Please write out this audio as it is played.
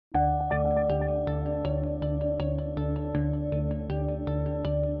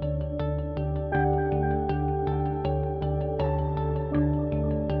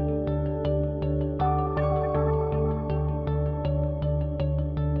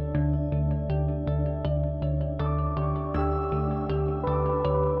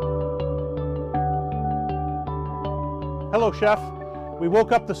Hello, Chef. We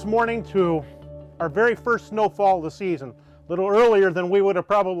woke up this morning to our very first snowfall of the season. A little earlier than we would have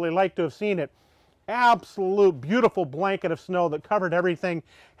probably liked to have seen it. Absolute beautiful blanket of snow that covered everything.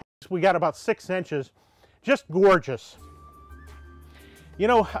 We got about 6 inches. Just gorgeous. You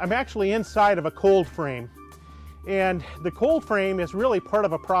know, I'm actually inside of a cold frame. And the cold frame is really part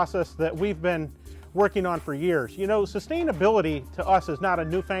of a process that we've been working on for years. You know, sustainability to us is not a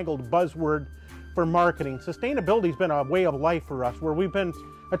newfangled buzzword for marketing. Sustainability has been a way of life for us, where we've been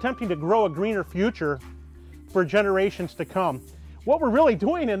attempting to grow a greener future for generations to come. What we're really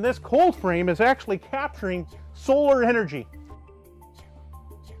doing in this cold frame is actually capturing solar energy.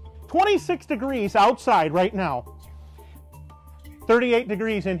 26 degrees outside right now, 38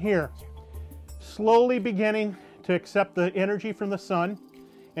 degrees in here. Slowly beginning to accept the energy from the sun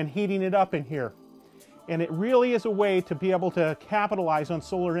and heating it up in here. And it really is a way to be able to capitalize on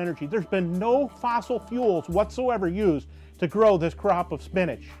solar energy. There's been no fossil fuels whatsoever used to grow this crop of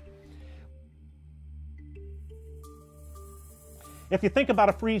spinach. If you think about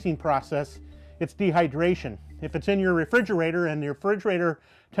a freezing process, it's dehydration. If it's in your refrigerator and your refrigerator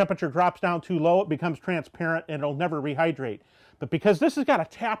temperature drops down too low, it becomes transparent and it'll never rehydrate. But because this has got a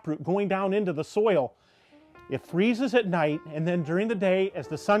taproot going down into the soil, it freezes at night, and then during the day, as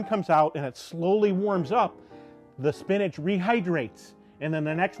the sun comes out and it slowly warms up, the spinach rehydrates. And then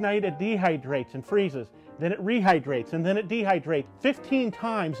the next night it dehydrates and freezes. Then it rehydrates, and then it dehydrates. 15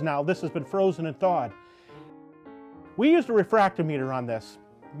 times now this has been frozen and thawed. We used a refractometer on this,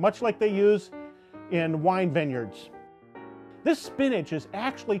 much like they use in wine vineyards. This spinach is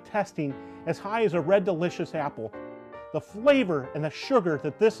actually testing as high as a red delicious apple. The flavor and the sugar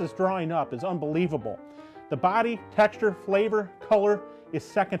that this is drawing up is unbelievable. The body, texture, flavor, color is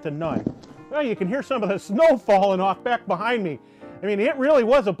second to none. Well, you can hear some of the snow falling off back behind me. I mean, it really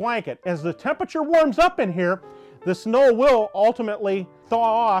was a blanket. As the temperature warms up in here, the snow will ultimately thaw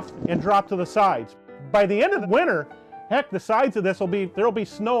off and drop to the sides. By the end of the winter, heck, the sides of this there'll be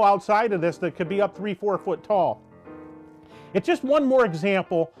snow outside of this that could be up 3-4 foot tall. It's just one more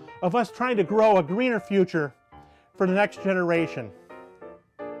example of us trying to grow a greener future for the next generation.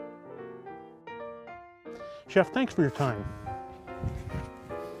 Chef, thanks for your time.